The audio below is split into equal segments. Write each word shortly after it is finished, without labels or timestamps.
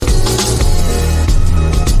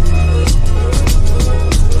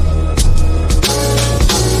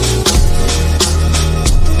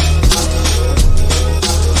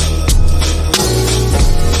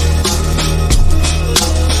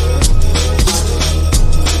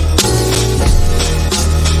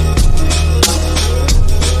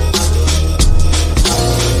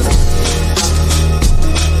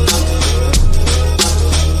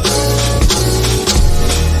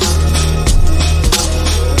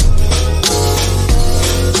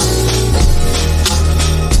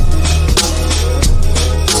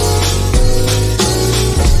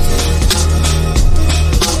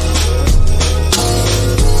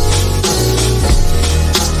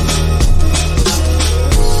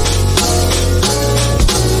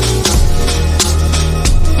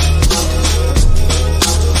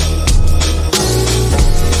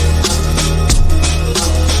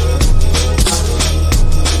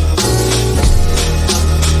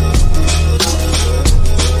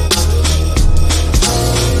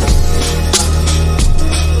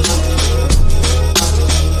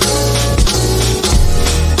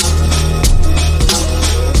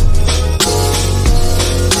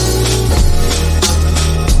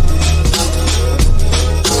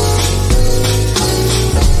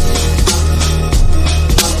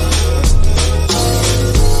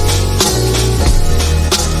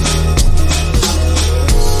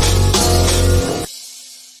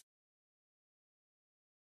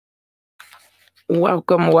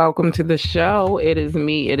Welcome to the show. It is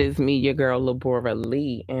me, your girl Labora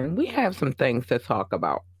Lee, and we have some things to talk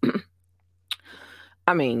about.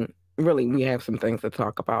 I mean, really, we have some things to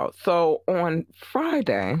talk about. So on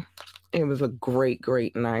Friday, it was a great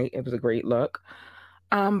night. It was a great look.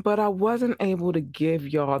 But I wasn't able to give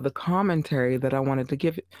y'all the commentary that I wanted to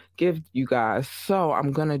give you guys. So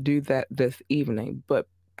I'm gonna do that this evening. But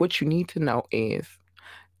what you need to know is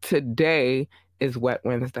today is Wet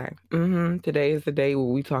Wednesday. Today is the day where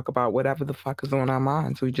we talk about whatever the fuck is on our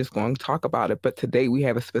minds. We're just going to talk about it. But today we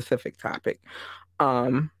have a specific topic.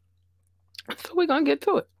 Um, so we're gonna get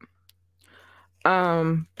to it.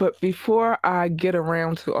 But before I get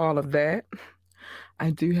around to all of that, I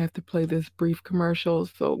do have to play this brief commercial.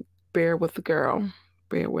 So bear with the girl.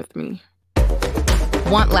 Bear with me.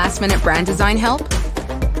 Want last minute brand design help?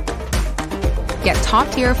 Get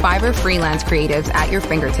top tier Fiverr freelance creatives at your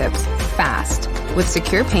fingertips fast with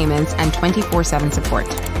secure payments and 24/7 support.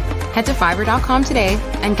 Head to fiverr.com today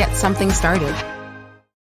and get something started.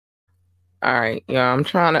 All right, yeah, I'm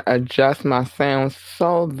trying to adjust my sound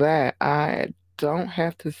so that I don't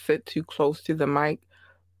have to sit too close to the mic,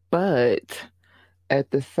 but at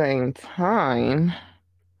the same time,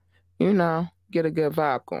 get a good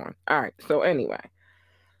vibe going. All right, so anyway,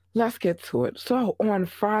 let's get to it. So on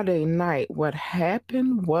Friday night, what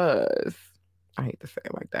happened was, I hate to say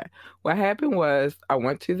it like that. What happened was I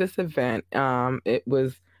went to this event. It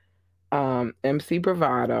was MC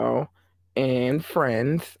Bravado and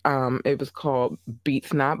friends. It was called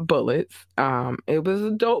Beats Not Bullets. It was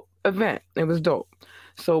a dope event. It was dope.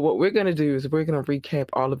 So what we're gonna do is we're gonna recap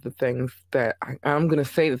all of the things that I'm gonna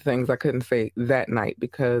say the things I couldn't say that night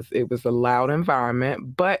because it was a loud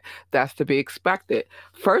environment, but that's to be expected.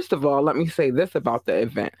 First of all, let me say this about the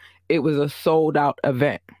event. It was a sold out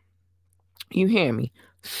event. You hear me?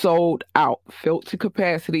 Sold out, filled to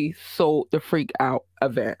capacity, sold the freak out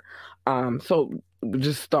event. So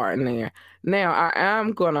just starting there. Now I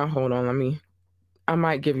am gonna hold on. I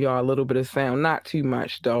might give y'all a little bit of sound, not too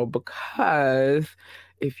much though, because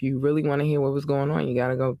if you really want to hear what was going on, you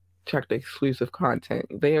gotta go check the exclusive content.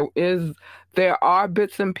 There are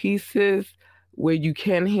bits and pieces where you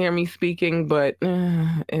can hear me speaking, but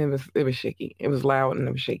it was shaky. It was loud and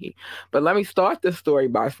it was shaky. But let me start this story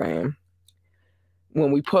by saying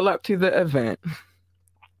when we pull up to the event,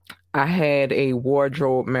 I had a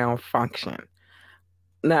wardrobe malfunction.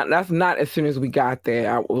 Now, that's not as soon as we got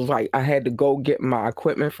there. I was like, I had to go get my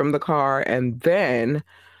equipment from the car. And then,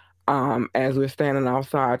 as we're standing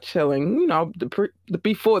outside chilling,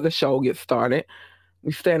 before the show gets started,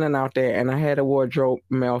 we standing out there and I had a wardrobe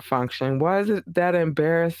malfunction. Was it that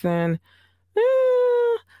embarrassing?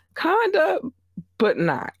 Kinda, but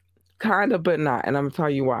not. Kinda, but not. And I'm gonna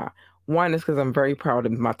tell you why. One is because I'm very proud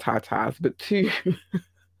of my tatas, but two,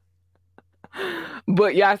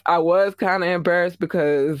 but yes, I was kind of embarrassed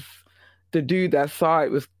because the dude that saw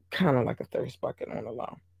it was kind of like a thirst bucket on the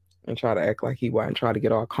low and try to act like he wasn't, try to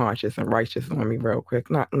get all conscious and righteous on me real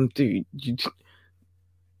quick. Not, dude, you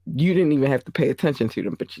didn't even have to pay attention to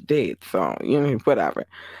them, but you did. So, whatever.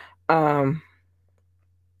 Um,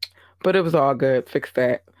 but it was all good. Fixed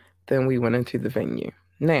that. Then we went into the venue.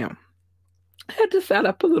 Now, I had to set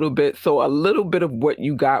up a little bit. So a little bit of what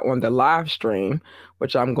you got on the live stream,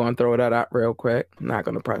 which I'm going to throw that out real quick. I'm not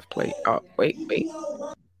going to press play. Oh, wait.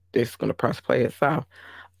 It's going to press play itself.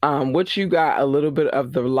 What you got a little bit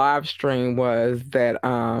of the live stream was that,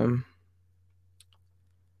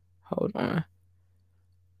 hold on.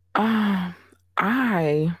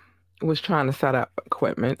 I was trying to set up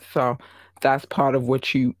equipment. So that's part of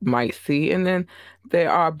what you might see. And then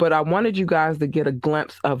but I wanted you guys to get a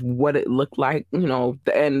glimpse of what it looked like,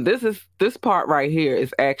 and this part right here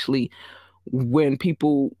is actually when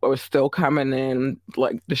people are still coming in,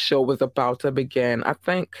 like the show was about to begin. I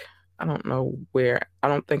don't know where, I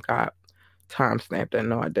don't think I time stamped it.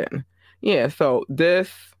 No, I didn't. Yeah, so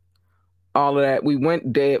all of that, we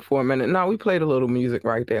went dead for a minute. No, we played a little music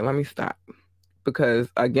right there. Let me stop because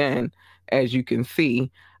again, as you can see,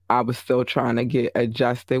 I was still trying to get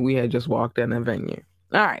adjusted. We had just walked in the venue.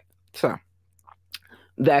 All right, so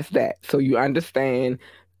that's that. So you understand,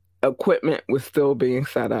 equipment was still being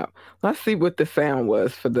set up. Let's see what the sound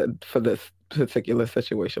was for this particular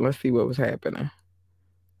situation. Let's see what was happening.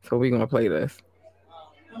 So we're gonna play this.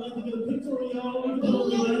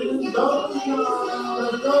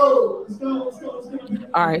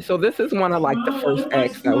 All right, so this is one of like the first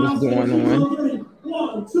acts that was going on.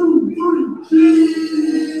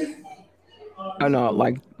 Oh no,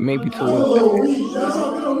 like maybe towards the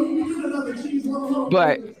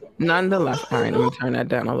but nonetheless, all right, let me turn that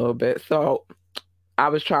down a little bit. So I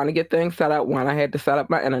was trying to get things set up. One, I had to set up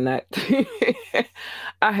my internet.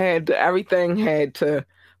 Everything had to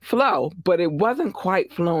flow, but it wasn't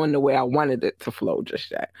quite flowing the way I wanted it to flow just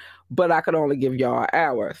yet. But I could only give y'all an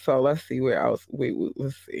hour. So let's see where else.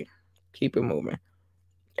 Let's see. Keep it moving.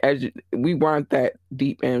 We weren't that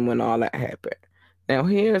deep in when all that happened. Now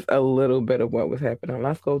here's a little bit of what was happening.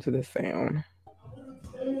 Let's go to the sound.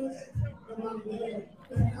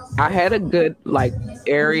 I had a good like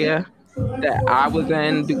area that I was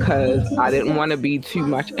in because I didn't want to be too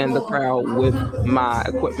much in the crowd with my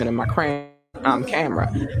equipment and my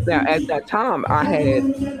camera. Now at that time I had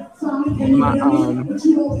my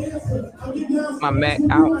my Mac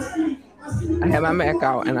out. I had my Mac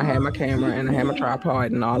out and I had my camera and I had my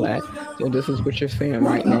tripod and all that. So this is what you're seeing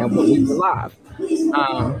right now, but we were live.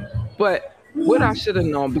 But what I should have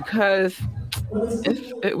known because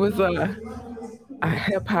it was a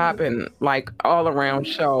hip hop and like all around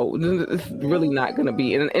show. It's really not going to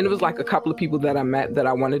be. And it was like a couple of people that I met that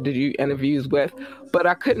I wanted to do interviews with, but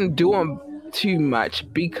I couldn't do them too much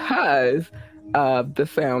because of the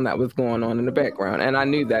sound that was going on in the background. And I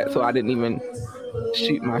knew that, so I didn't even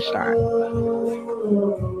shoot my shot.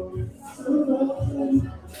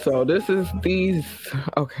 So this is these.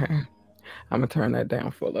 Okay. I'm gonna turn that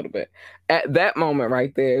down for a little bit. At that moment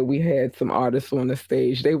right there, we had some artists on the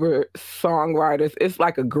stage. They were songwriters. It's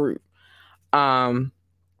like a group. Um,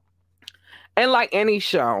 and like any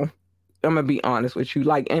show, I'm gonna be honest with you,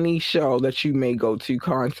 like any show that you may go to,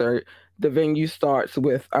 concert, the venue starts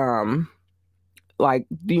with like,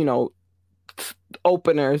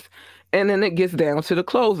 openers, and then it gets down to the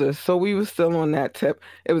closers. So we were still on that tip.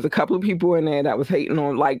 It was a couple of people in there that was hating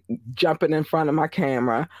on like jumping in front of my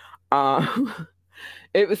camera.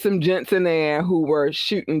 It was some gents in there who were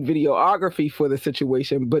shooting videography for the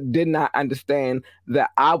situation, but did not understand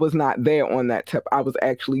that I was not there on that tip. I was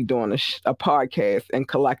actually doing a podcast and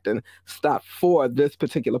collecting stuff for this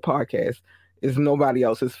particular podcast. Is nobody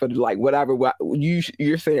else's footage. Like whatever what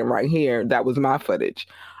you're saying right here, that was my footage.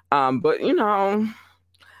 But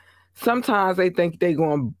sometimes they think they're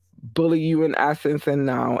going to bully you in essence, and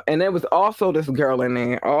no. And there was also this girl in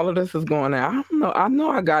there. All of this is going on. I don't know. I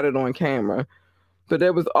know I got it on camera. But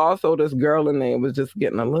there was also this girl in there was just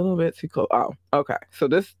getting a little bit too close. Oh, okay. So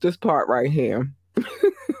this part right here.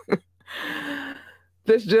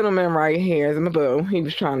 This gentleman right here is my boo. He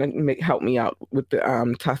was trying to help me out with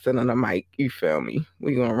the testing of the mic. You feel me?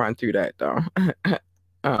 We're gonna run through that though.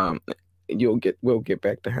 We'll get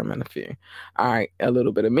back to him in a few. All right, a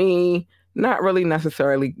little bit of me. Not really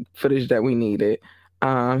necessarily footage that we needed.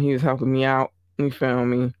 He was helping me out. You feel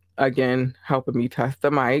me? Again, helping me test the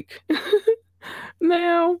mic.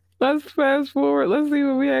 Now, let's fast forward. Let's see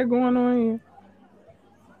what we had going on here.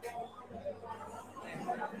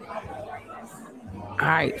 All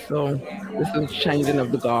right, so this is changing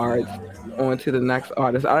of the guards on to the next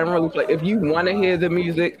artist. I don't really play. If you want to hear the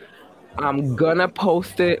music, I'm gonna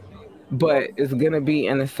post it, but it's gonna be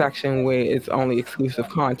in a section where it's only exclusive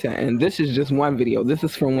content. And this is just one video. This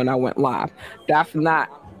is from when I went live. That's not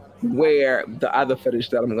where the other footage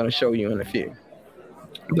that I'm gonna show you in a few.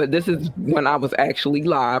 But this is when I was actually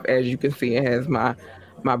live. As you can see, it has my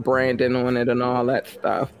branding on it and all that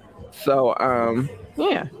stuff. So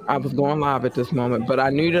yeah, I was going live at this moment, but I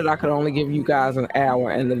knew that I could only give you guys an hour,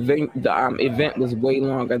 and the event was way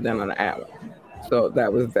longer than an hour. So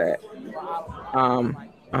that was that.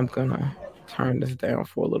 I'm gonna turn this down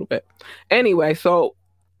for a little bit. Anyway, so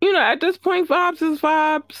at this point, vibes is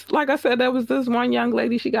vibes. Like I said, there was this one young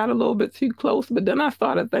lady. She got a little bit too close, but then I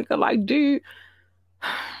started thinking, like, dude,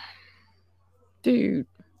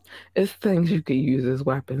 it's things you could use as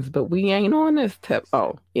weapons, but we ain't on this tip.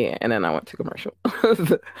 Oh, yeah. And then I went to commercial. All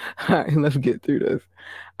right, let's get through this.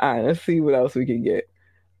 All right, let's see what else we can get.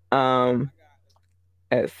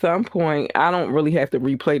 At some point, I don't really have to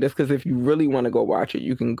replay this because if you really want to go watch it,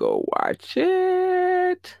 you can go watch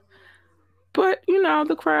it. But,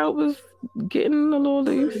 the crowd was getting a little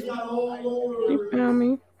loose. You feel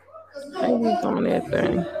me? They was on that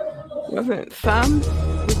thing. Wasn't some?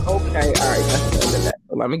 Okay, all right, that's the end of that.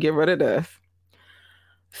 So let me get rid of this.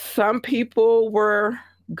 Some people were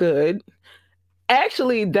good.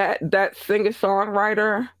 Actually, that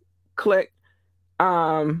singer-songwriter clique,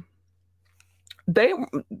 they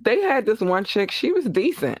had this one chick, she was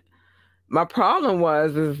decent. My problem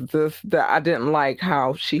is this that I didn't like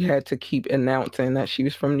how she had to keep announcing that she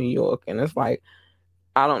was from New York. And it's like,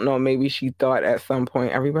 I don't know, maybe she thought at some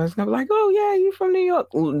point everybody's gonna be like, oh yeah, you from New York.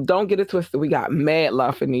 Don't get it twisted. We got mad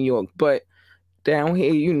love in New York, but down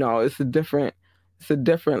here, it's a different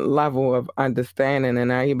level of understanding,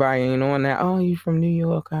 and everybody ain't on that. Oh, you from New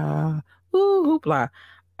York? Hoopla.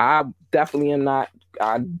 I definitely am not.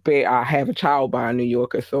 I have a child by a New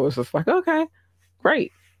Yorker, so it's just like, okay,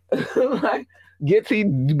 great. Like, get to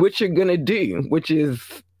what you're gonna do, which is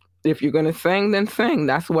if you're gonna sing, then sing.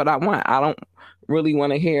 That's what I want. I don't really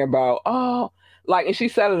want to hear about like, and she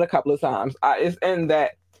said it a couple of times. It's in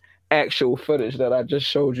that actual footage that I just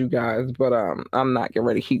showed you guys, but I'm not getting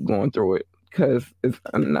ready to keep going through it because it's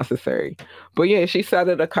unnecessary. But yeah, she said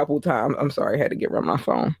it a couple times. I'm sorry, I had to get rid of my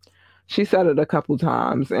phone. She said it a couple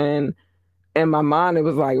times, and in my mind, it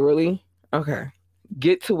was like, really? Okay,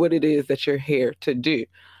 get to what it is that you're here to do.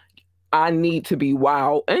 I need to be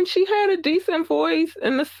wild. And she had a decent voice,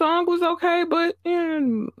 and the song was okay, but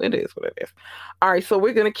it is what it is. All right, so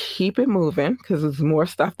we're gonna keep it moving because there's more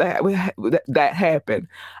stuff that happened.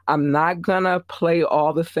 I'm not gonna play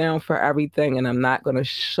all the sound for everything, and I'm not gonna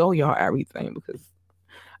show y'all everything because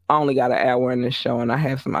I only got an hour in this show, and I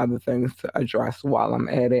have some other things to address while I'm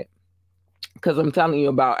at it. Because I'm telling you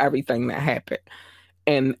about everything that happened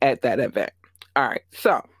and at that event. All right,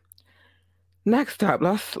 so next up,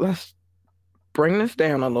 let's bring this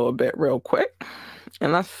down a little bit real quick,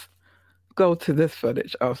 and let's go to this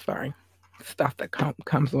footage. Oh, sorry, stuff that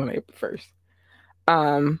comes on April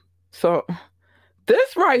 1st. So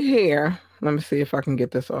this right here, let me see if I can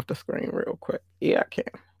get this off the screen real quick. Yeah, I can.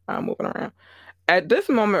 I'm moving around. At this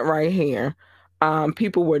moment right here,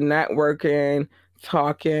 people were networking,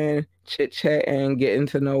 talking, chit chatting, getting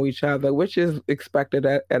to know each other, which is expected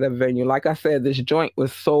at a venue. Like I said, this joint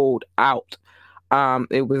was sold out.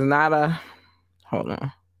 It was not a hold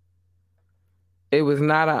on. It was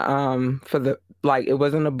not a for the like it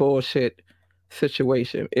wasn't a bullshit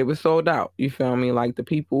situation. It was sold out. You feel me? Like the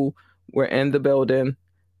people were in the building.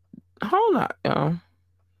 Hold on, y'all.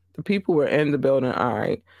 The people were in the building. All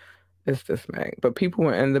right. It's this Mag. But people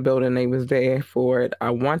were in the building, they was there for it. I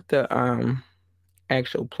want the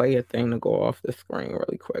actual player thing to go off the screen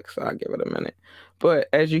really quick, so I'll give it a minute. But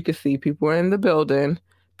as you can see, people were in the building.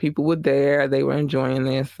 People were there. They were enjoying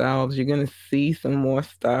themselves. You're going to see some more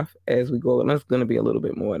stuff as we go. And there's going to be a little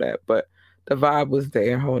bit more of that. But the vibe was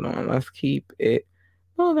there. Hold on. Let's keep it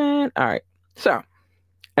moving. All right. So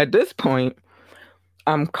at this point,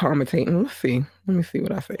 I'm commentating. Let's see. Let me see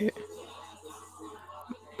what I said.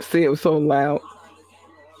 See, it was so loud.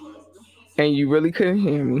 And you really couldn't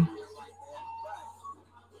hear me.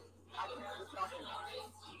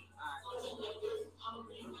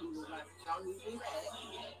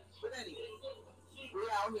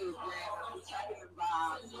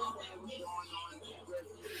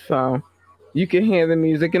 So you can hear the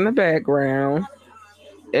music in the background.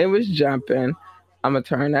 It was jumping. I'm gonna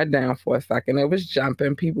turn that down for a second. It was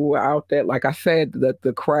jumping. People were out there. Like I said,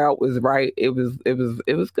 the crowd was right. It was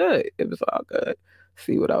good. It was all good.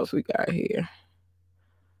 See what else we got here.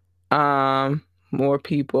 More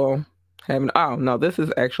people having. Oh no, this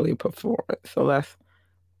is actually a performance. So let's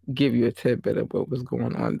give you a tidbit of what was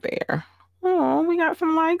going on there. Oh, we got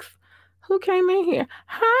some likes. Who came in here?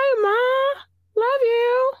 Hi, Ma. Love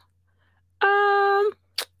you.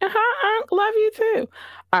 Hi, Unc. Love you too.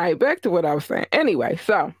 All right, back to what I was saying. Anyway,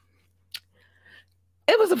 so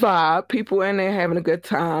it was a vibe. People in there having a good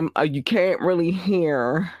time. You can't really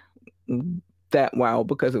hear that well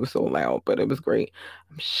because it was so loud, but it was great.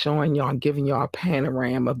 I'm showing y'all, giving y'all a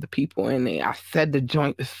panorama of the people in there. I said the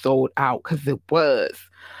joint is sold out because it was.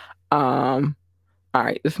 All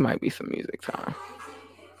right, this might be some music time.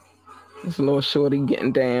 This little shorty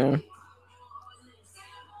getting down.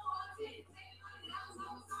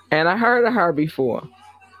 And I heard of her before.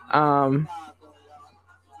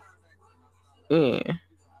 Yeah.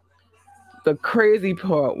 The crazy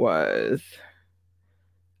part was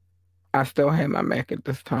I still had my Mac at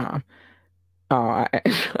this time. All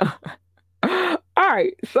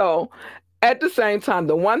right. So at the same time,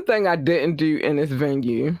 the one thing I didn't do in this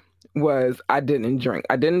venue was I didn't drink.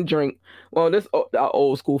 I didn't drink. Well, this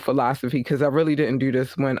old school philosophy because I really didn't do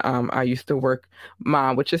this when I used to work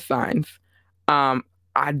which is science.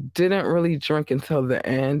 I didn't really drink until the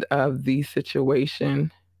end of the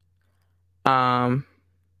situation. And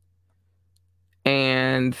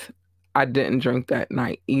I didn't drink that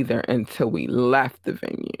night either until we left the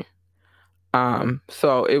venue.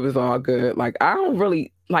 So it was all good. Like I don't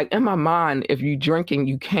really like in my mind, if you drinking,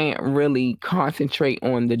 you can't really concentrate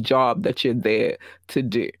on the job that you're there to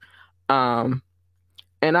do. And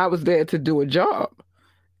I was there to do a job.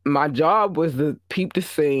 My job was to peep the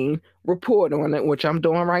scene, report on it, which I'm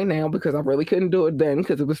doing right now because I really couldn't do it then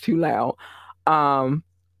because it was too loud.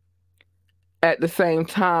 At the same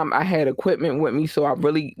time, I had equipment with me, so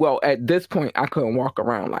at this point, I couldn't walk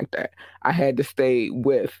around like that. I had to stay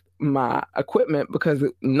with my equipment because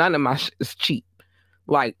none of my shit is cheap.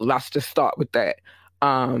 Like, let's just start with that.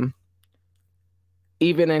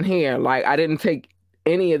 even in here, like I didn't take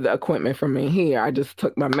any of the equipment from in here. I just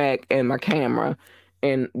took my Mac and my camera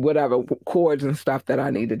and whatever cords and stuff that I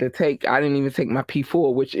needed to take. I didn't even take my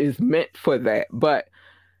P4, which is meant for that. But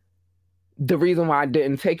the reason why I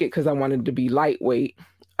didn't take it because I wanted to be lightweight.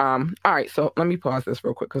 All right, so let me pause this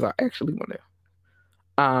real quick because I actually want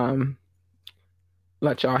to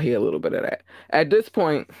let y'all hear a little bit of that. At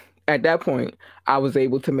that point, I was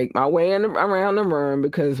able to make my way around the room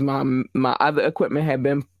because my other equipment had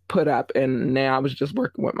been put up, and now I was just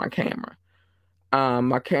working with my camera and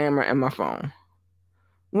my phone,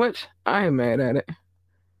 which I ain't mad at it.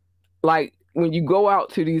 Like when you go out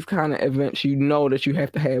to these kind of events, you know that you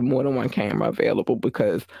have to have more than one camera available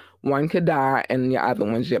because one could die and your other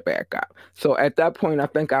one's your backup. So at that point, I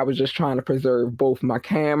think I was just trying to preserve both my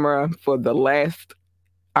camera for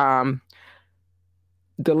um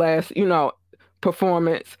the last,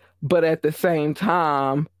 performance, but at the same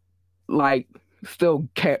time, like still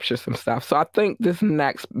capture some stuff. So I think this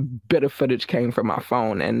next bit of footage came from my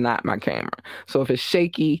phone and not my camera. So if it's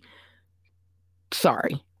shaky,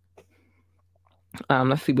 sorry.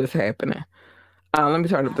 Let's see what's happening. Let me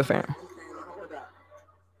turn up the sound.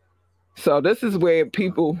 So this is where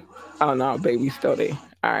people. Oh no, baby's still there.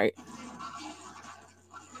 All right.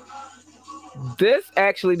 This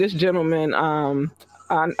gentleman,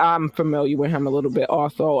 I'm familiar with him a little bit.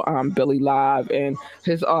 Also, Billy Live and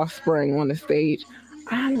his offspring on the stage.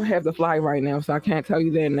 I don't have the fly right now, so I can't tell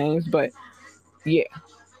you their names. But yeah,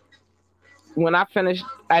 when I finish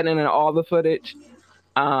editing all the footage,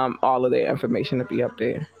 all of their information to be up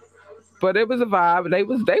there. But it was a vibe. They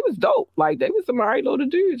was dope. Like they was some alright little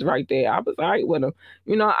dudes right there. I was alright with them.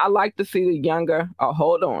 I like to see the younger. Oh,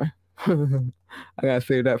 hold on. I gotta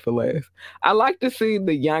save that for last. I like to see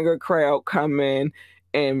the younger crowd come in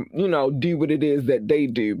and do what it is that they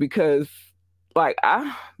do because, like,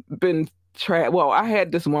 I've been well, I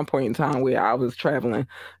had this one point in time where I was traveling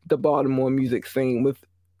the Baltimore music scene with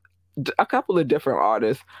a couple of different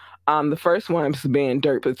artists. The first one was being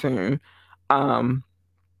Dirt Platoon. Um,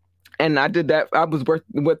 and I did that. I was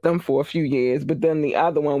working with them for a few years, but then the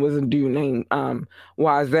other one was a dude named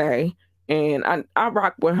Waze, and I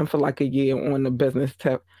rocked with him for like a year on the business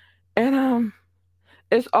tip, and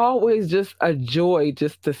it's always just a joy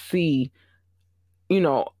just to see you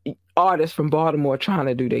know artists from Baltimore trying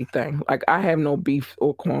to do their thing. Like I have no beef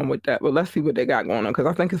or qualm with that, but let's see what they got going on because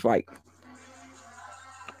I think it's like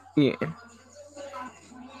yeah.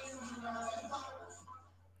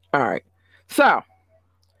 All right, so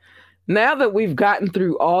now that we've gotten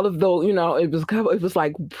through all of those, it was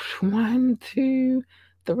like one, two,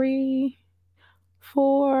 three,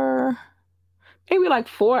 four, maybe like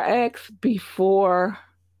four acts before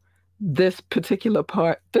this particular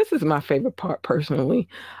part. This is my favorite part personally.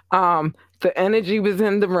 The energy was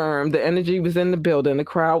in the room, the energy was in the building,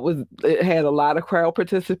 it had a lot of crowd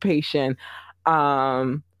participation.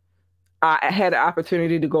 Um, I had an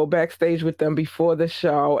opportunity to go backstage with them before the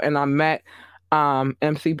show, and I met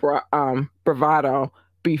Bravado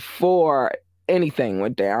before anything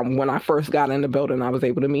went down. When I first got in the building, I was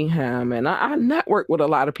able to meet him, and I networked with a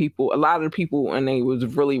lot of the people, and they was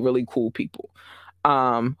really, really cool people.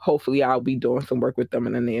 Hopefully, I'll be doing some work with them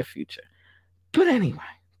in the near future. But anyway,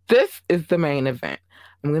 this is the main event.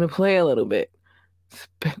 I'm gonna play a little bit.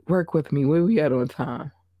 Work with me. Where we at on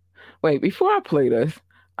time? Wait, before I play this,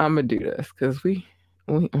 I'm gonna do this because we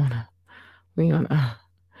wanna we wanna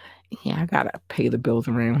yeah, I gotta pay the bills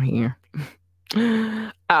around here.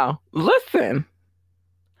 Oh, listen.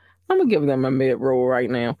 I'm gonna give them a mid roll right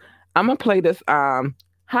now. I'm gonna play this holla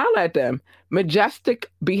at them. Majestic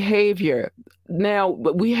behavior. Now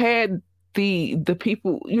we had the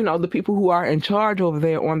people, the people who are in charge over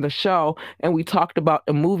there on the show, and we talked about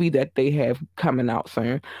the movie that they have coming out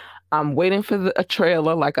soon. I'm waiting for a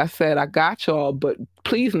trailer. Like I said, I got y'all, but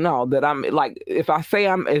please know that I'm like, if I say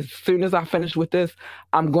I'm as soon as I finish with this,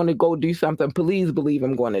 I'm going to go do something. Please believe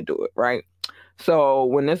I'm going to do it, right? So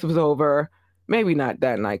when this was over, maybe not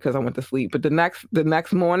that night because I went to sleep, but the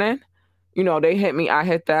next morning, they hit me, I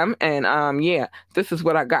hit them, and yeah, this is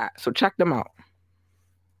what I got. So check them out.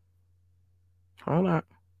 Hold on.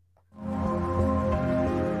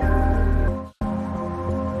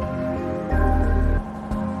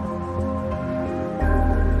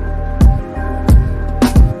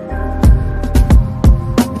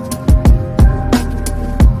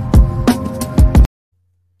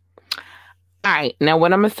 All right, now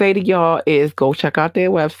what I'm gonna say to y'all is go check out their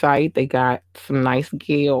website. They got some nice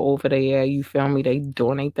gear over there. You feel me? They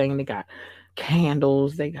doing their thing. They got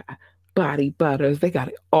candles. They got body butters. They got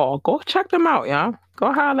it all. Go check them out, y'all.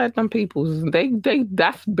 Go holler at them peoples.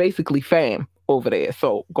 That's basically fam over there.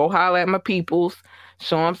 So go holler at my peoples,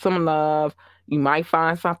 show them some love. You might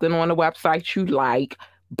find something on the website you like,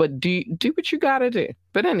 but do what you gotta do.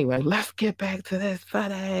 But anyway, let's get back to this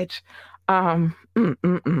footage. Um, mm,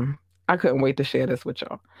 mm, mm. I couldn't wait to share this with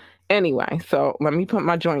y'all. Anyway, so let me put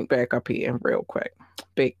my joint back up here real quick.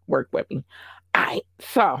 Big work with me. All right,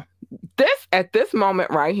 so this at this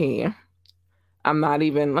moment right here, I'm not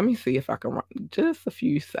even. Let me see if I can run just a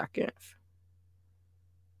few seconds.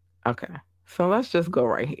 Okay. So let's just go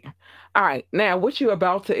right here. All right. Now, what you're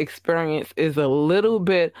about to experience is a little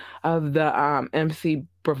bit of the MC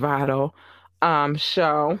Bravado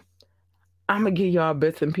show. I'm gonna give y'all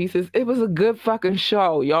bits and pieces. It was a good fucking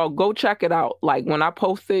show. Y'all go check it out. Like when I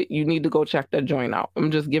post it, you need to go check that joint out.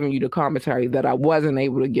 I'm just giving you the commentary that I wasn't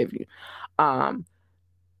able to give you. Um,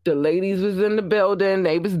 the ladies was in the building,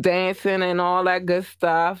 they was dancing and all that good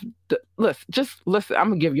stuff. Listen, just listen. I'm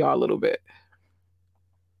gonna give y'all a little bit.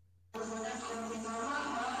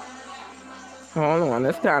 Hold on,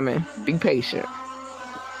 it's coming. Be patient.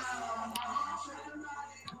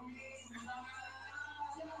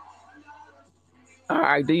 All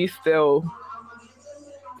right, do you still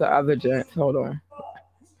the other gents? Hold on.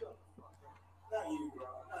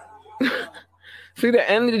 See, the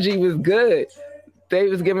energy was good. They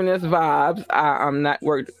was giving us vibes. I'm not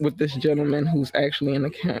worked with this gentleman who's actually in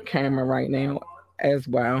the camera right now as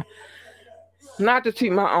well. Not to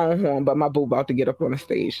toot my own horn, but my boo about to get up on the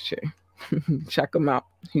stage too. Check him out.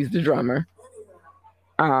 He's the drummer.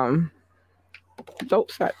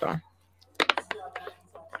 Dope set though.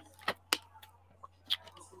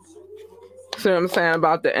 See what I'm saying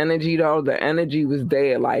about the energy though? The energy was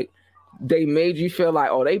there. Like they made you feel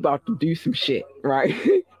like, oh, they about to do some shit, right?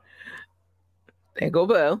 There go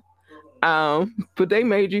Bill. But they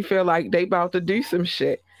made you feel like they about to do some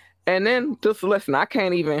shit. And then just listen, I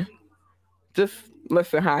can't even just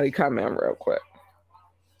listen how they come in real quick.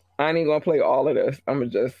 I ain't gonna play all of this. I'm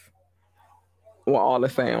gonna just all the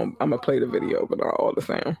sound. I'm gonna play the video, but not all the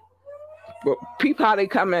sound. But peep how they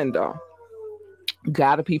come in though.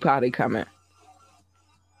 Gotta peep how they come in.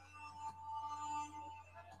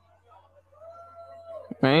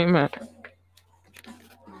 Amen.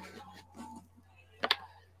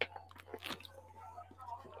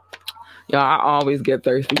 Y'all, I always get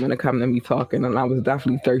thirsty when it comes to me talking, and I was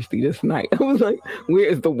definitely thirsty this night. I was like, where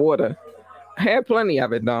is the water? I had plenty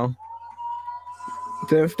of it though.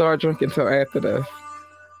 Didn't start drinking till after this.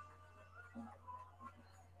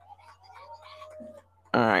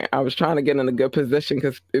 All right, I was trying to get in a good position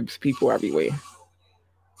because it was people everywhere.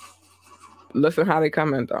 Listen how they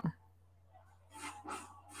come in though.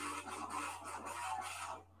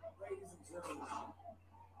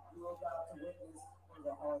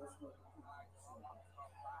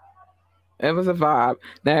 It was a vibe.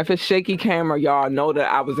 Now, if it's shaky camera, y'all know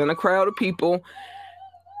that I was in a crowd of people,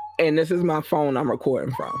 and this is my phone I'm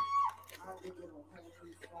recording from.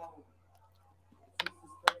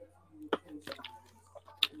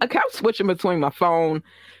 I kept switching between my phone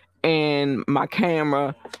and my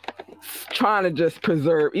camera, trying to just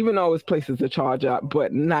preserve, even though it was places to charge up,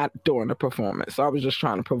 but not during the performance. So I was just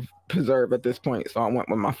trying to preserve at this point, so I went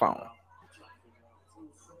with my phone.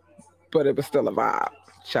 But it was still a vibe.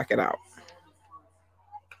 Check it out.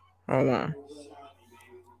 Hold on.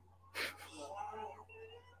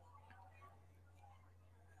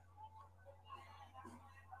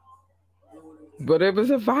 But it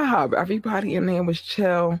was a vibe. Everybody in there was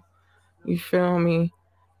chill. You feel me?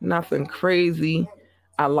 Nothing crazy.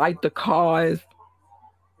 I like the cars.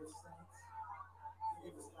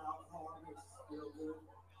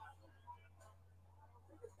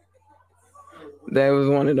 There was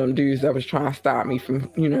one of them dudes that was trying to stop me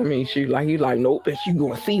from, you know what I mean? He like, nope, bitch, you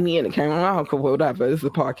gonna see me in the camera. I don't care whatever. This is a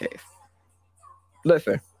podcast.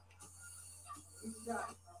 Listen.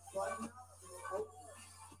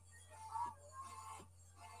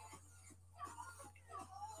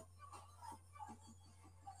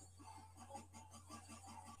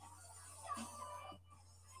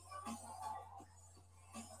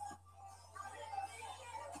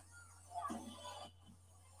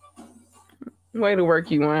 Way to work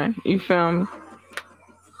you on. You feel me?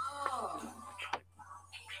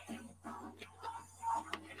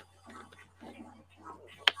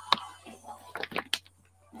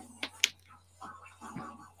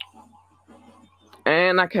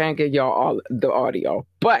 And I can't get y'all all the audio,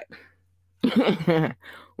 but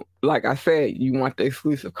like I said, you want the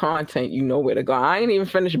exclusive content, you know where to go. I ain't even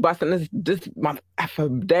finished busting this my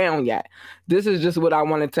effort down yet. This is just what I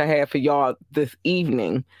wanted to have for y'all this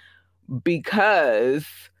evening, because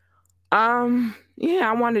Yeah,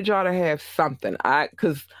 I wanted y'all to have something.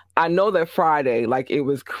 Cause I know that Friday, like it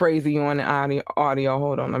was crazy on the audio.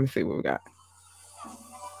 Hold on, let me see what we got.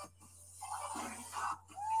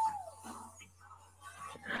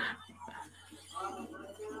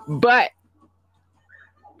 But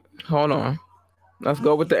hold on. Let's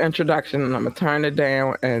go with the introduction and I'm gonna turn it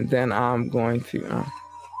down and then I'm going to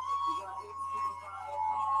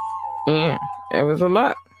yeah, it was a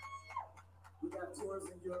lot.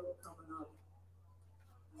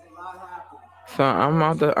 So I'm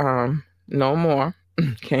about to no more.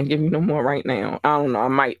 Can't give you no more right now. I don't know. I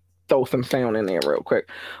might throw some sound in there real quick.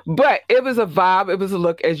 But it was a vibe. It was a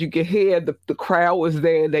look. As you could hear, the crowd was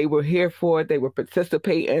there. They were here for it. They were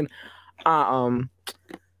participating. Um,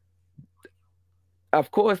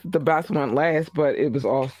 of course, the best one last, but it was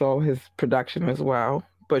also his production as well.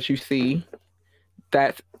 But you see,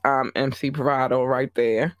 that's MC Bravado right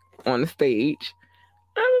there on the stage.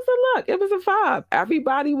 It was a look. It was a vibe.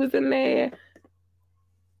 Everybody was in there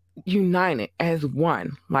united as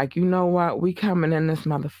one. Like, you know what? We coming in this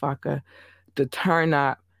motherfucker to turn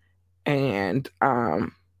up and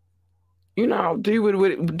do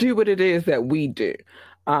what it is that we do.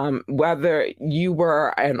 Whether you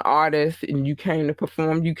were an artist and you came to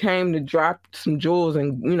perform, you came to drop some jewels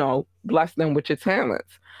and bless them with your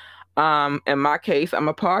talents. In my case, I'm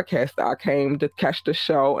a podcaster. I came to catch the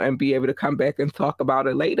show and be able to come back and talk about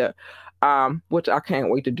it later. Which I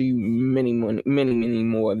can't wait to do many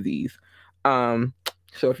more of these. So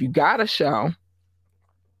if you got a show,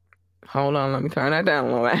 hold on, let me turn that down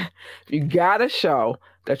a little bit. If you got a show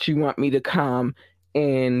that you want me to come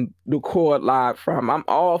and record live from, I'm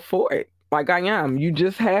all for it. Like I am. You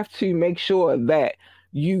just have to make sure that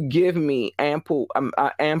you give me ample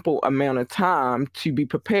amount of time to be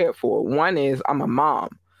prepared for. One is I'm a mom.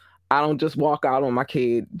 I don't just walk out on my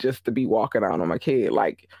kid just to be walking out on my kid.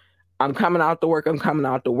 Like I'm coming out to work. I'm coming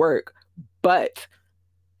out to work, but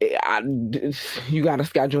you got to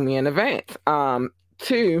schedule me in advance.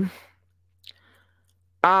 Two,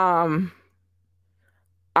 I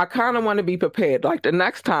kind of want to be prepared. Like the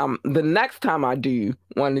next time I do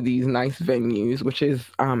one of these nice venues, which is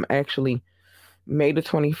actually May the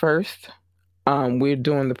 21st, we're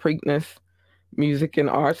doing the Preakness Music and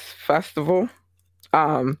Arts Festival.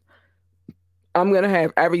 Um, I'm gonna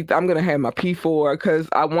have I'm gonna have my P4 because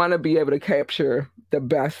I want to be able to capture the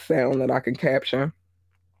best sound that I can capture.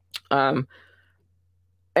 Um,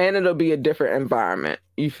 and it'll be a different environment.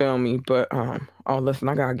 You feel me? But oh, listen,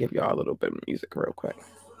 I gotta give y'all a little bit of music real quick.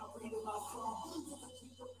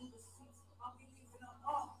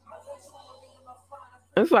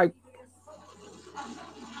 It's like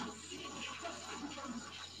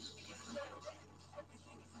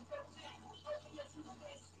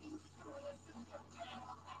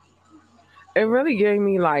it really gave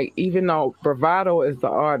me like, even though Bravado is the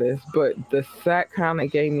artist, but the set kind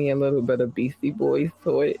of gave me a little bit of Beastie Boys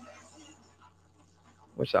to it,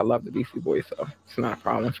 which I love the Beastie Boys, so it's not a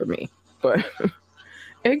problem for me. But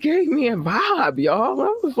it gave me a vibe, y'all.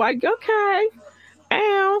 I was like, okay,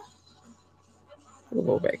 ow. We'll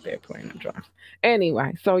go back there playing the drums.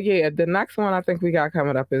 Anyway, so yeah, the next one I think we got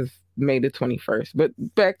coming up is May the 21st. But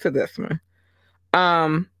back to this one.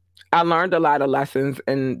 Um, I learned a lot of lessons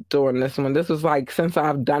in doing this one. This was like, since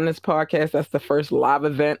I've done this podcast, that's the first live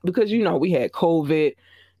event because we had COVID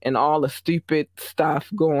and all the stupid stuff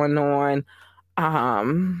going on.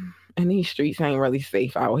 And these streets ain't really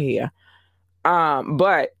safe out here.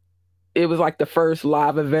 But it was like the first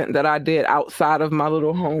live event that I did outside of my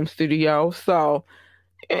little home studio. So,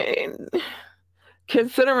 and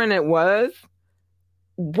considering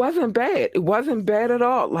wasn't bad. It wasn't bad at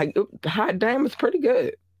all. Like hot damn, it's pretty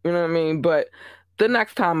good. You know what I mean? But the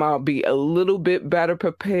next time I'll be a little bit better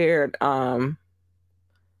prepared. And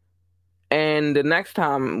the next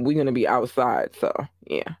time we're gonna be outside. So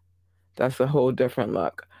yeah, that's a whole different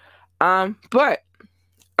look. But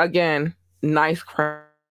again, nice crowd.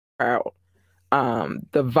 The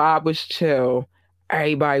vibe was chill.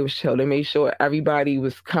 Everybody was chill. They made sure everybody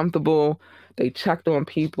was comfortable. They checked on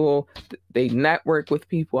people. They networked with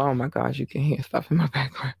people. Oh my gosh, you can hear stuff in my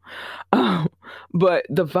background. Um, but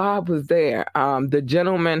the vibe was there. The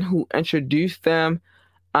gentleman who introduced them,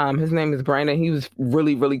 his name is Brandon. He was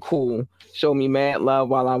really, really cool. Showed me mad love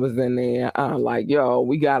while I was in there. Like, yo,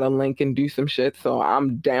 we got to link and do some shit. So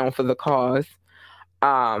I'm down for the cause.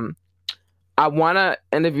 Um, I want to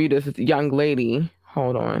interview this young lady.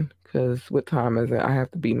 Hold on, because what time is it? I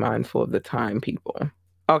have to be mindful of the time, people.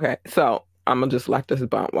 Okay, so I'm gonna just let this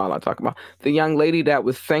bump while I talk about the young lady that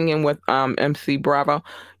was singing with MC Bravo.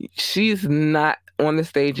 She's not on the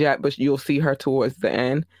stage yet, but you'll see her towards the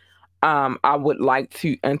end. I would like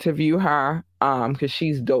to interview her because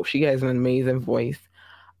she's dope. She has an amazing voice.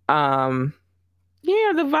 Um,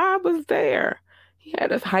 yeah, the vibe was there. He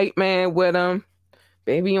had his hype man with him,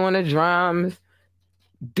 baby on the drums,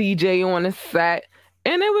 DJ on the set,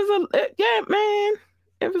 and yeah, man,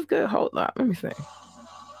 it was good. Hold up, let me see.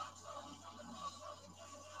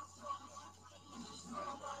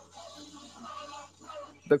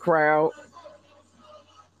 The crowd,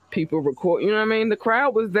 people record. You know what I mean? The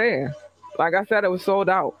crowd was there. Like I said, it was sold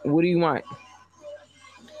out. What do you want?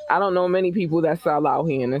 I don't know many people that sell out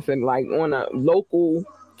here, and it's like on a local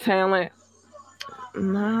talent.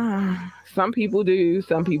 Nah, some people do,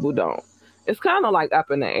 some people don't. It's kind of like up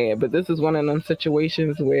in the air, but this is one of them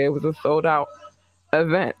situations where it was a sold out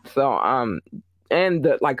event. So and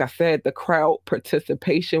like I said, the crowd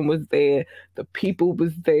participation was there, the people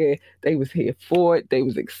was there, they was here for it, they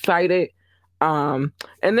was excited. And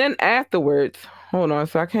then afterwards, hold on,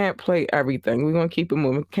 so I can't play everything. We're gonna keep it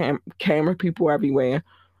moving. Camera people everywhere.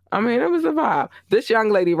 I mean, it was a vibe. This young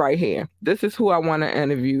lady right here, this is who I want to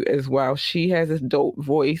interview as well. She has this dope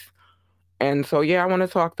voice. And so, yeah, I want to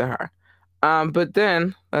talk to her. But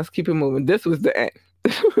then let's keep it moving. This was the end.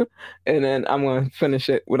 And then I'm going to finish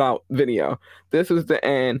it without video. This was the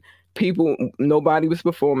end. People, nobody was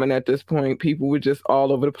performing at this point. People were just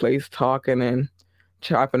all over the place talking and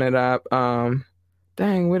chopping it up.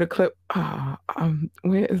 Dang, where the clip?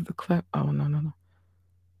 Where is the clip? Oh, no, no, no.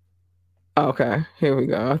 Okay, here we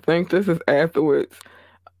go. I think this is afterwards.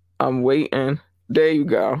 I'm waiting. There you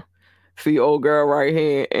go. See old girl right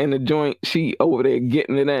here in the joint. She over there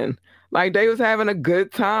getting it in. Like they was having a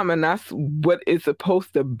good time, and that's what it's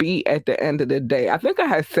supposed to be at the end of the day. I think I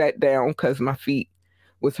had sat down because my feet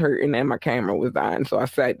was hurting and my camera was dying. So I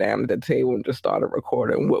sat down at the table and just started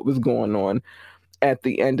recording what was going on at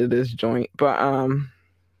the end of this joint. But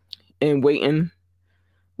and waiting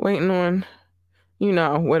on,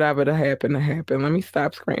 whatever to happen to happen. Let me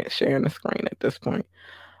stop sharing the screen at this point.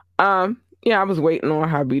 Yeah, I was waiting on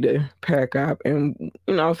hubby to pack up and,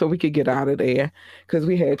 so we could get out of there because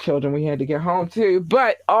we had children we had to get home to.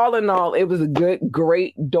 But all in all, it was a good,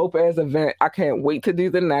 great, dope ass event. I can't wait to do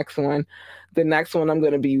the next one. The next one, I'm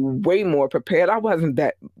going to be way more prepared. I wasn't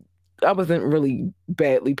really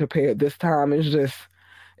badly prepared this time. It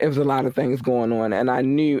was a lot of things going on. And I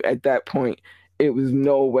knew at that point, it was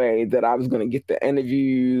no way that I was going to get the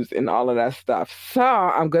interviews and all of that stuff. So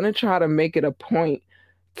I'm going to try to make it a point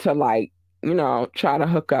to try to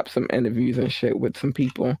hook up some interviews and shit with some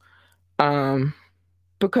people.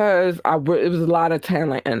 Because it was a lot of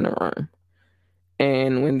talent in the room.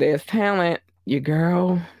 And when there's talent, your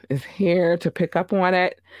girl is here to pick up on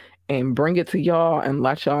it and bring it to y'all and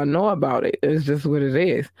let y'all know about it. It's just what it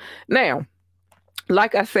is. Now,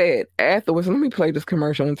 like I said, afterwards, let me play this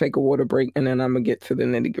commercial and take a water break, and then I'm going to get to the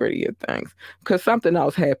nitty gritty of things. Because something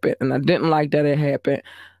else happened, and I didn't like that it happened,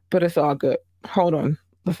 but it's all good. Hold on.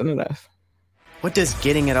 Listen to this. What does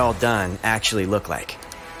getting it all done actually look like?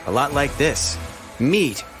 A lot like this.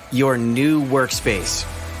 Meet your new workspace.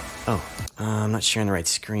 Oh, I'm not sharing the right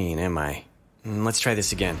screen, am I? Let's try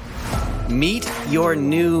this again. Meet your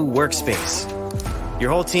new workspace.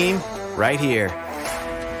 Your whole team, right here.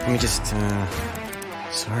 Let me just,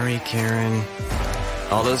 sorry, Karen.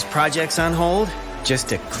 All those projects on hold,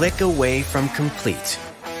 just a click away from complete.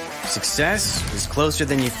 Success is closer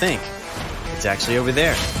than you think. It's actually over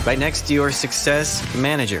there, right next to your Success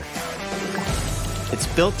Manager. It's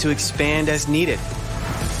built to expand as needed.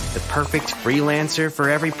 The perfect freelancer for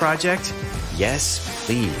every project? Yes,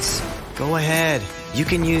 please. Go ahead. You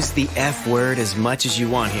can use the F word as much as you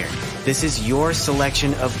want here. This is your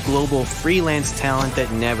selection of global freelance talent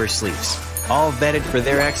that never sleeps. All vetted for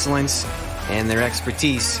their excellence and their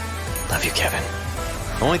expertise. Love you, Kevin.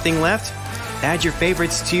 Only thing left? Add your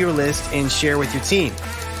favorites to your list and share with your team.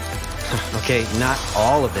 Okay, not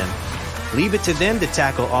all of them. Leave it to them to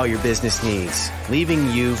tackle all your business needs,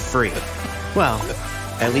 leaving you free. Well,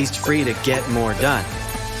 at least free to get more done.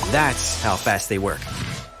 That's how fast they work.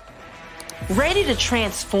 Ready to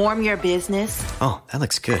transform your business? Oh, that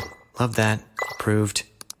looks good. Love that. Approved.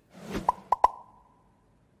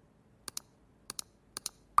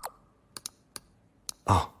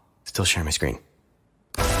 Oh, still sharing my screen.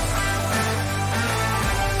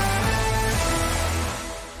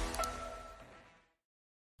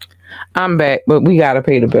 I'm back, but we gotta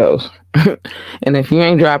pay the bills. And if you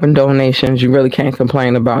ain't dropping donations, you really can't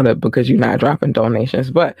complain about it because you're not dropping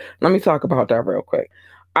donations. But let me talk about that real quick.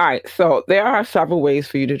 All right, so there are several ways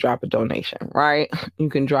for you to drop a donation, right? You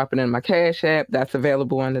can drop it in my Cash App, that's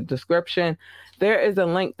available in the description. There is a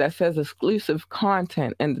link that says exclusive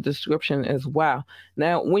content in the description as well.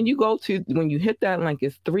 Now, when you hit that link,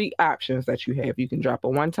 it's three options that you have. You can drop a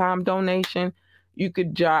one-time donation, you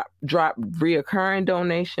could drop reoccurring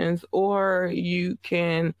donations, or you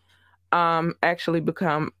can actually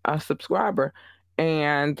become a subscriber,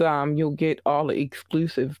 and you'll get all the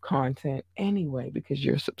exclusive content anyway because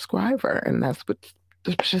you're a subscriber, and that's what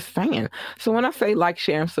it's just saying. So when I say like,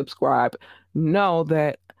 share, and subscribe, know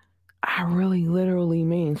that I really literally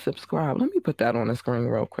mean subscribe. Let me put that on the screen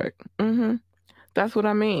real quick. That's what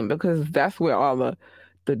I mean, because that's where all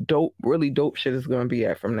the dope, really dope shit is going to be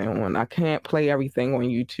at from now on. I can't play everything on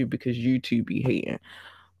YouTube because YouTube be hating,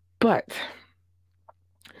 but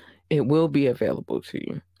it will be available to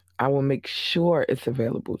you. I will make sure it's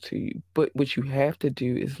available to you. But what you have to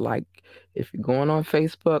do is, like, if you're going on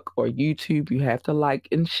Facebook or YouTube, you have to like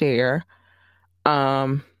and share.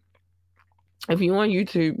 Um, if you're on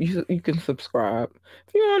YouTube, you can subscribe.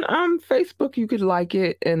 If you're on Facebook, you could like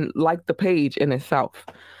it and like the page in itself.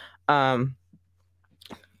 Um,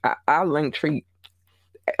 our link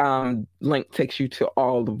takes you to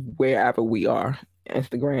all the wherever we are: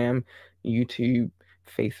 Instagram, YouTube,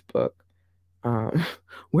 Facebook, um,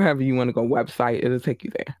 wherever you want to go, website, it'll take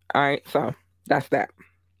you there. All right, so that's that.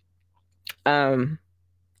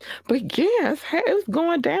 But yes, it was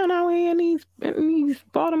going down out here in these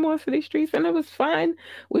Baltimore City streets, and it was fun.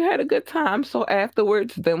 We had a good time. So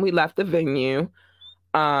afterwards, then we left the venue.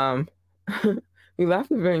 Um, we left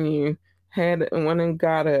the venue, went and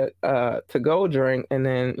got a to go drink, and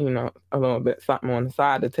then a little bit something on the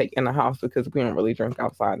side to take in the house because we don't really drink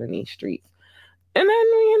outside in these streets. And then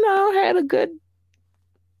had a good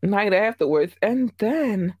night afterwards, and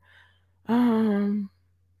then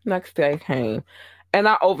next day came, and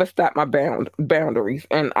I overstepped my boundaries,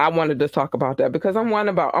 and I wanted to talk about that because I'm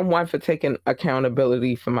one for taking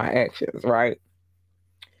accountability for my actions, right?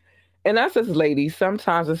 And that's just, ladies,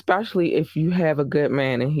 sometimes, especially if you have a good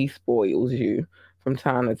man and he spoils you from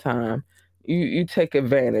time to time, you take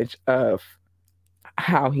advantage of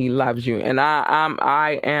how he loves you, and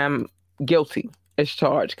I am guilty as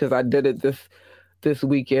charged because I did it this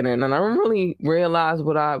weekend, and I didn't really realize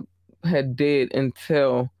what I had did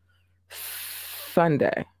until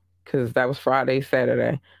Sunday, because that was Friday,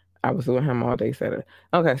 Saturday. I was with him all day Saturday.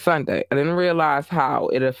 Okay, Sunday. I didn't realize how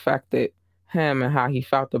it affected him and how he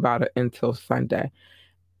felt about it until Sunday.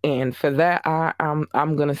 And for that, I'm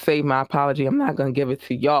gonna save my apology. I'm not gonna give it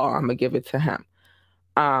to y'all. I'm gonna give it to him.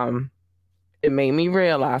 It made me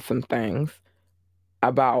realize some things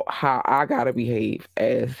about how I gotta behave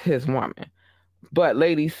as his woman. But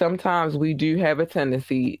ladies, sometimes we do have a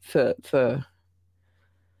tendency to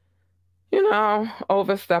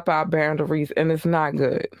overstep our boundaries, and it's not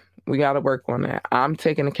good. We got to work on that. I'm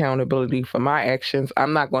taking accountability for my actions.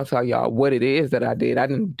 I'm not going to tell y'all what it is that I did. I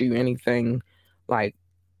didn't do anything like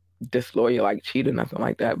disloyal, like cheat or nothing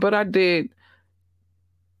like that. But I did,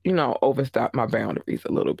 overstep my boundaries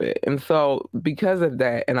a little bit. And so because of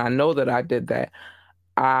that, and I know that I did that,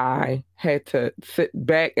 I had to sit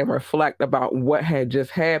back and reflect about what had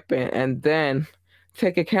just happened and then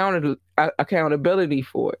take accountability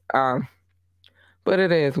for it. But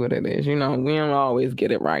it is what it is. We don't always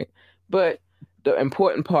get it right. But the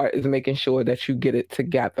important part is making sure that you get it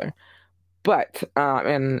together. But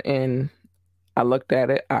and I looked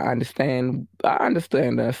at it. I understand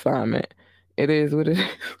the assignment. It is what it is.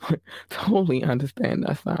 Totally understand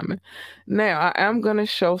the assignment. Now I am gonna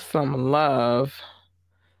show some love,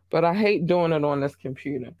 but I hate doing it on this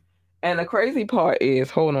computer. And the crazy part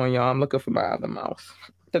is, hold on, y'all. I'm looking for my other mouse.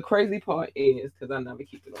 The crazy part is, because I never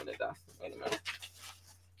keep it on the desk. Wait a minute.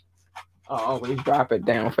 I always drop it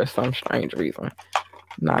down for some strange reason.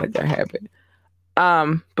 Not a good habit.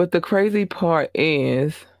 But the crazy part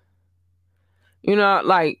is,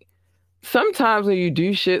 like, sometimes when you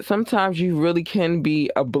do shit, sometimes you really can be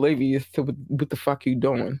oblivious to what the fuck you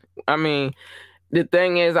doing. I mean, the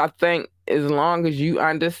thing is, I think as long as you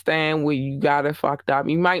understand where you got it fucked up,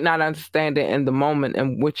 you might not understand it in the moment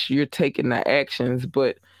in which you're taking the actions,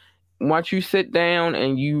 but once you sit down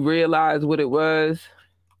and you realize what it was,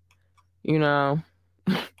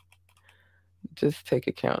 just take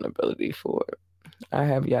accountability for it. I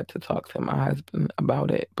have yet to talk to my husband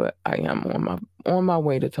about it, but I am on my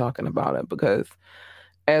way to talking about it, because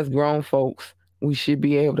as grown folks, we should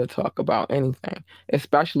be able to talk about anything,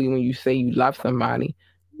 especially when you say you love somebody.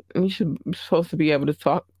 You should be supposed to be able to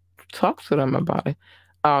talk to them about it.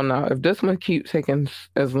 I don't know. If this one keeps taking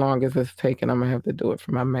as long as it's taking, I'm gonna have to do it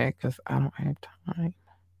for my man because I don't have time.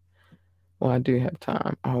 Well, I do have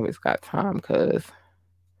time. I always got time because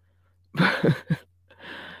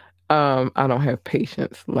I don't have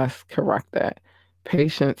patience. Let's correct that.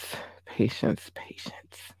 Patience, patience,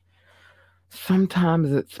 patience.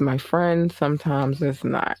 Sometimes it's my friend, sometimes it's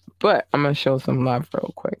not. But I'm going to show some love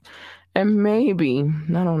real quick. And maybe,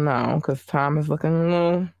 I don't know, because time is looking a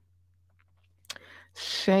little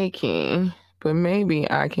shaky, but maybe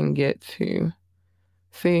I can get to.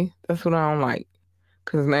 See, that's what I don't like.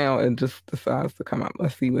 Because now it just decides to come up.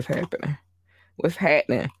 Let's see what's happening. What's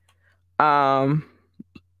happening? Um,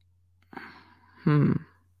 hmm.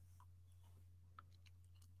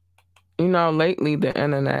 Lately the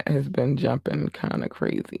internet has been jumping kind of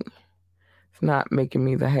crazy. It's not making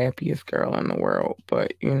me the happiest girl in the world,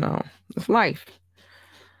 but it's life.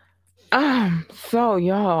 So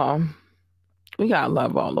y'all, we got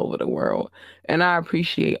love all over the world. And I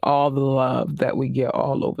appreciate all the love that we get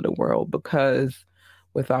all over the world because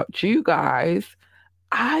without you guys,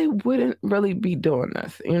 I wouldn't really be doing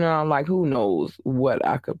this. Like who knows what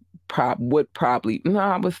I could probably, no,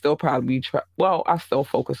 I would still probably be, I still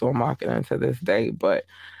focus on marketing to this day, but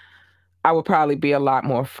I would probably be a lot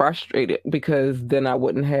more frustrated because then I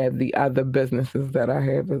wouldn't have the other businesses that I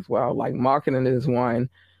have as well. Like marketing is one,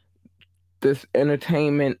 this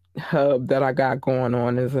entertainment hub that I got going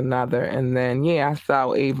on is another. And then, yeah, I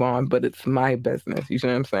sell Avon, but it's my business. You see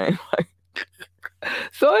what I'm saying?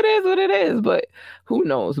 So it is what it is, but who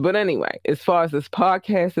knows? But anyway, as far as this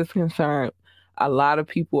podcast is concerned, a lot of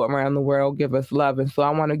people around the world give us love, and so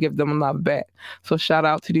I want to give them love back. So shout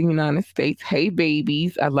out to the United States. Hey,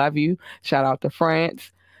 babies, I love you. Shout out to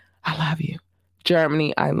France. I love you.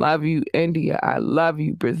 Germany, I love you. India, I love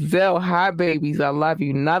you. Brazil, hi, babies, I love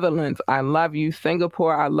you. Netherlands, I love you.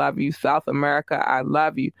 Singapore, I love you. South America, I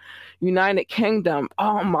love you. United Kingdom,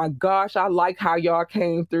 oh my gosh, I like how y'all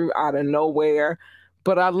came through out of nowhere,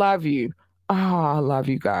 but I love you. Oh, I love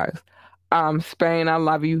you guys. Spain, I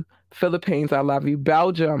love you. Philippines, I love you.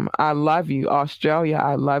 Belgium, I love you. Australia,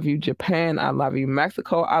 I love you. Japan, I love you.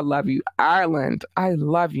 Mexico, I love you. Ireland, I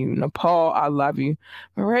love you. Nepal, I love you.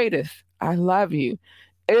 Mauritius, I love you.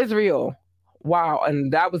 Israel, wow.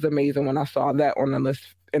 And that was amazing when I saw that on the list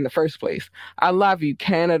in the first place. I love you.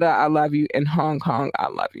 Canada, I love you. And Hong Kong, I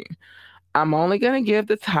love you. I'm only going to give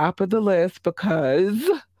the top of the list because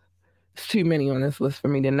it's too many on this list for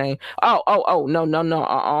me to name. Oh, no.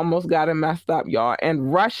 I almost got it messed up, y'all.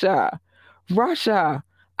 And Russia,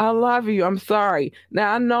 I love you. I'm sorry.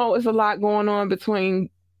 Now, I know it's a lot going on between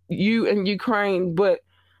you and Ukraine, but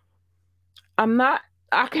I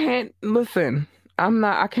can't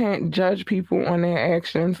judge people on their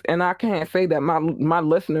actions. And I can't say that my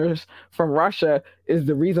listeners from Russia is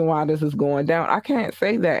the reason why this is going down. I can't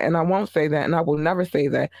say that. And I won't say that. And I will never say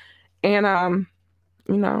that. And,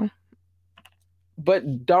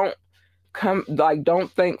 but don't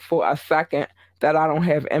think for a second that I don't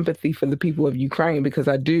have empathy for the people of Ukraine, because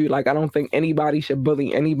I do. Like, I don't think anybody should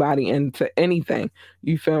bully anybody into anything.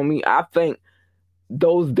 You feel me? I think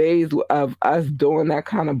those days of us doing that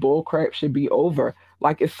kind of bullcrap should be over.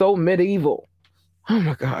 Like, it's so medieval. Oh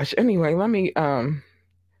my gosh. Anyway, let me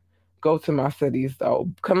go to my cities though.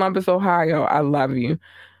 Columbus, Ohio, I love you.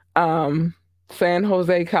 San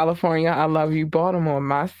Jose, California, I love you.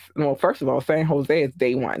 Baltimore, first of all, San Jose is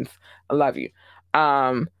day ones. I love you.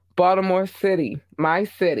 Baltimore City, my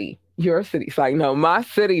city, your city. It's like, no, my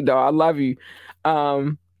city though. I love you.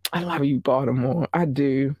 I love you, Baltimore. I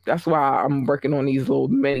do. That's why I'm working on these little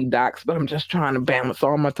mini docs, but I'm just trying to balance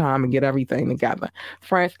all my time and get everything together.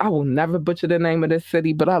 France, I will never butcher the name of this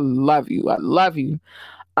city, but I love you. I love you.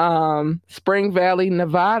 Spring Valley,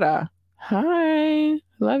 Nevada. Hi.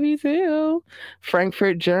 Love you too.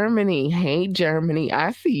 Frankfurt, Germany. Hey, Germany.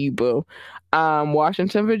 I see you, boo.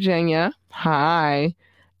 Washington, Virginia. Hi.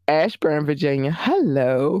 Ashburn, Virginia.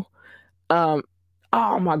 Hello.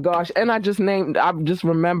 Oh my gosh. And I just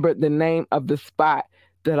remembered the name of the spot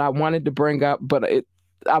that I wanted to bring up, but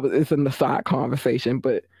it's in the side conversation,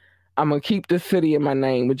 but I'm going to keep the city in my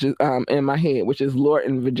name, which is, in my head, which is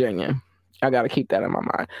Lorton, Virginia. I got to keep that in my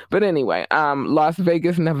mind. But anyway, Las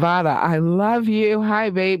Vegas, Nevada. I love you. Hi,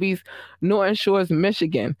 babies. Norton Shores,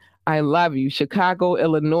 Michigan. I love you. Chicago,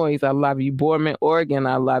 Illinois. I love you. Boardman, Oregon.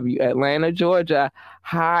 I love you. Atlanta, Georgia.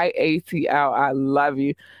 Hi, ATL. I love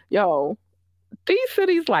you. Yo, these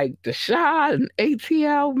cities like Deshaun and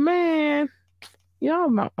ATL, man. Y'all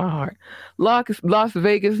my heart. Las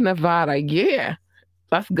Vegas, Nevada. Yeah.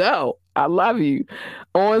 Let's go. I love you.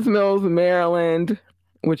 Owens Mills, Maryland,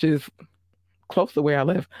 which is close to where I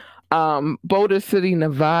live. Boulder City,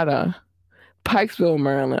 Nevada. Pikesville,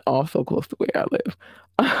 Maryland, also close to where I live.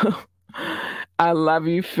 I love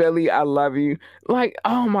you, Philly. I love you. Like,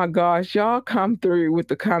 oh my gosh, y'all come through with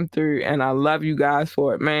the come through, and I love you guys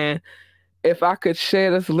for it, man. If I could share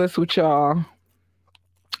this list with y'all,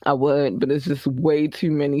 I would, but it's just way too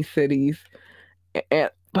many cities.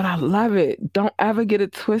 But I love it. Don't ever get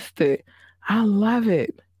it twisted. I love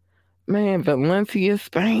it. Man, Valencia,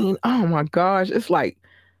 Spain. Oh my gosh. It's like,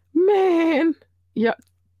 man, yeah,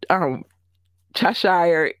 um,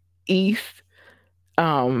 Cheshire East.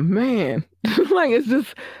 Man. Like it's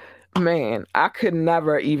just man, I could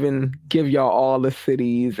never even give y'all all the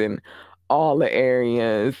cities and all the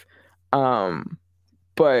areas. Um,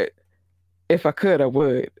 but if I could, I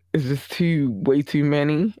would. It's just way too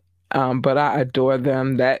many. But I adore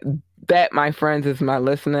them. That, my friends, is my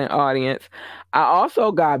listening audience. I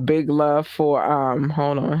also got big love for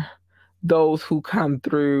hold on, those who come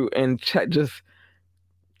through and check the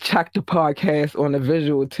podcast on the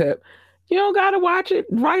visual tip. You don't gotta watch it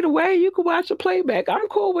right away. You can watch the playback. I'm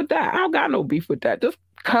cool with that. I don't got no beef with that. Just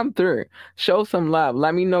come through. Show some love.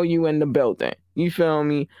 Let me know you in the building. You feel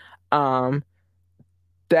me? Um,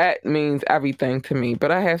 that means everything to me.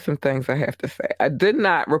 But I have some things I have to say. I did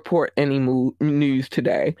not report any news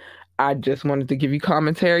today. I just wanted to give you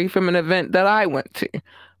commentary from an event that I went to.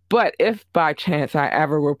 But if by chance I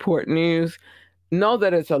ever report news, know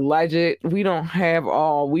that it's alleged. We don't have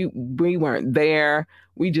we weren't there.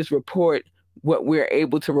 We just report what we're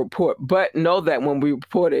able to report. But know that when we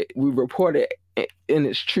report it in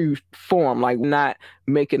its true form, like not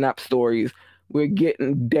making up stories. We're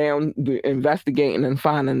getting down, we're investigating and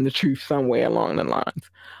finding the truth somewhere along the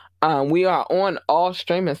lines. We are on all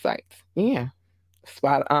streaming sites. Yeah.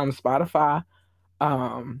 Spotify,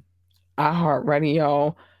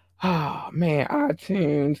 iHeartRadio, oh man,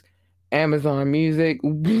 iTunes, Amazon Music.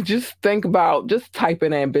 Just type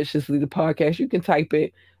in Ambitiously the podcast. You can type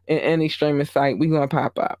it in any streaming site. We're gonna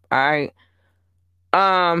pop up. All right.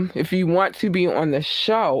 If you want to be on the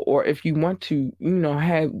show, or if you want to,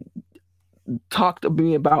 have talk to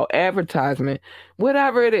me about advertisement,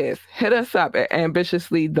 whatever it is, hit us up at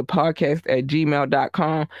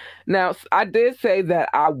ambitiouslythepodcast@gmail.com. Now, I did say that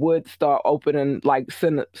I would start opening, like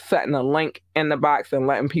setting a link in the box and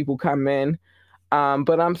letting people come in.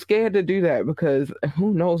 But I'm scared to do that because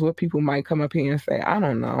who knows what people might come up here and say. I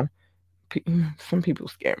don't know. Some people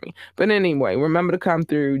scare me. But anyway, remember to come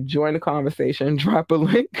through, join the conversation, drop a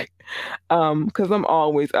link, because I'm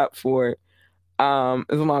always up for it.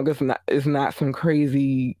 As long as it's not some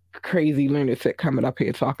crazy lunatic coming up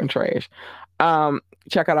here talking trash.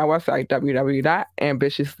 Check out our website,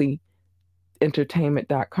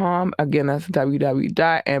 www.ambitiouslyentertainment.com. Again, that's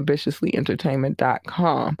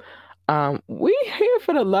www.ambitiouslyentertainment.com. We here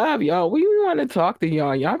for the love, y'all. We want to talk to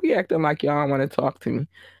y'all. Y'all be acting like y'all want to talk to me,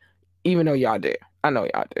 even though y'all did. I know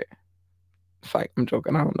y'all did. It's like, I'm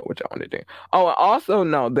joking. I don't know what y'all want to do. Oh, and also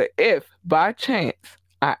know that if by chance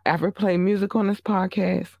I ever play music on this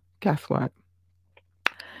podcast, guess what?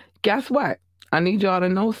 I need y'all to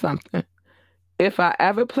know something. If I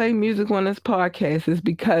ever play music on this podcast, it's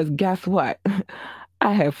because guess what?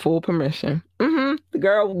 I have full permission. The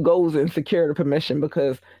girl goes and secure the permission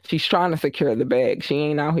because she's trying to secure the bag. She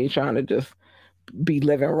ain't out here trying to just be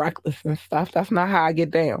living reckless and stuff. That's not how I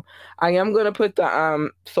get down. I am going to put the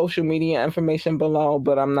social media information below,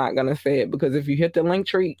 but I'm not going to say it because if you hit the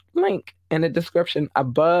link in the description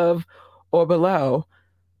above or below,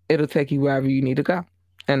 it'll take you wherever you need to go.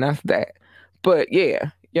 And that's that. But yeah,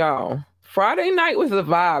 y'all, Friday night was a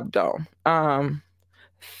vibe though.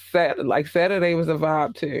 Saturday was a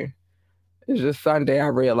vibe too. It's just Sunday I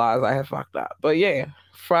realized I had fucked up. But yeah,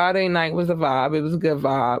 Friday night was a vibe. It was a good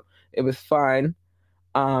vibe. It was fun.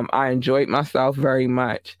 I enjoyed myself very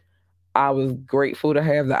much. I was grateful to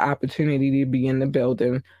have the opportunity to be in the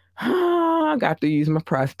building. I got to use my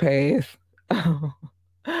press pass. So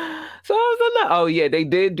I was oh yeah, they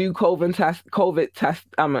did do COVID test.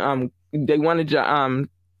 They wanted your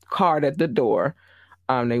card at the door.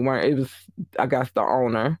 They weren't. It was, I guess, the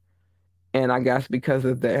owner, and I guess because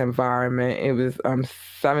of the environment, it was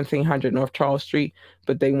 1700 North Charles Street.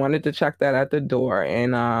 But they wanted to check that at the door,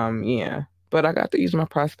 and yeah. But I got to use my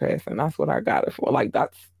press pass, and that's what I got it for. Like,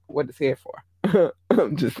 that's what it's here for.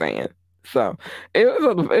 I'm just saying. So it was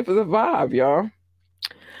a vibe, y'all.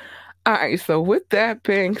 All right. So with that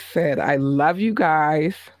being said, I love you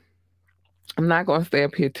guys. I'm not gonna stay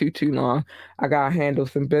up here too long. I gotta handle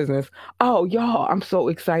some business. Oh, y'all, I'm so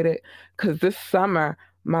excited because this summer,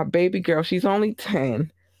 my baby girl, she's only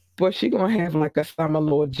 10. But she gonna have like a summer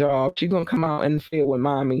little job. She gonna come out in the field with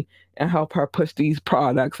mommy and help her push these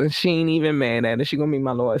products. And she ain't even mad at it. She gonna be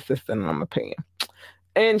my little assistant and I'm gonna pay her.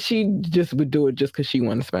 And she just would do it just because she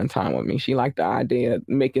wanted to spend time with me. She liked the idea of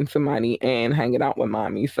making some money and hanging out with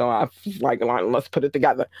mommy. So I was like, let's put it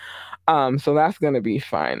together. So that's gonna be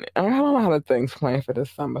fun. I have a lot of things planned for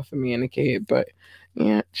this summer for me and the kid, but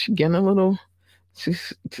yeah, she's getting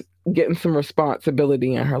some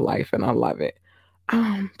responsibility in her life, and I love it.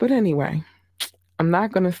 But anyway, I'm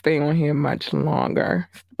not gonna stay on here much longer.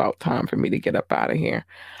 It's about time for me to get up out of here.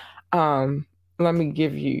 Let me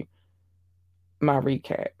give you my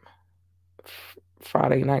recap.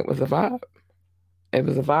 Friday night was a vibe. It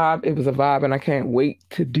was a vibe. It was a vibe, and I can't wait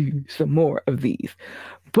to do some more of these.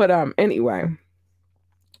 But anyway,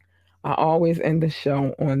 I always end the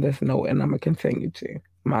show on this note, and I'm gonna continue to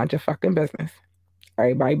mind your fucking business.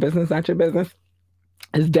 Everybody, business not your business.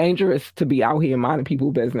 It's dangerous to be out here minding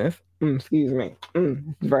people's business. Excuse me. It's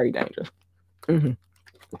very dangerous. Hmm.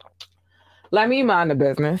 Let me mind the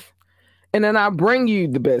business, and then I'll bring you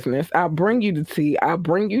the business. I'll bring you the tea. I'll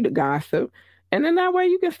bring you the gossip, and then that way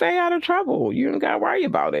you can stay out of trouble. You don't gotta worry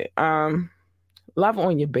about it. Love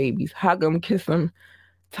on your babies. Hug them, kiss them,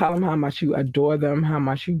 tell them how much you adore them, how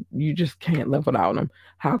much you just can't live without them,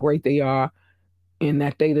 how great they are, and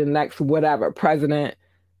that they the next whatever president,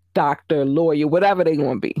 doctor, lawyer, whatever they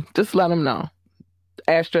gonna be. Just let them know.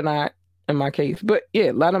 Astronaut in my case, but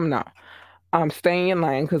yeah, let them know. Stay in your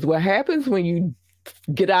lane, because what happens when you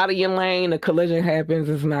get out of your lane, a collision happens.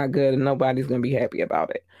 It's not good, and nobody's gonna be happy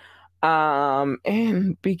about it.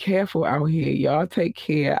 And be careful out here, y'all. Take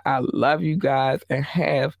care. I love you guys, and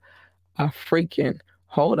have a freaking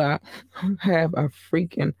hold up, have a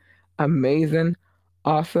freaking amazing,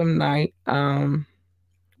 awesome night.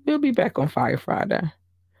 We'll be back on Fire Friday.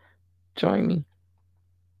 Join me.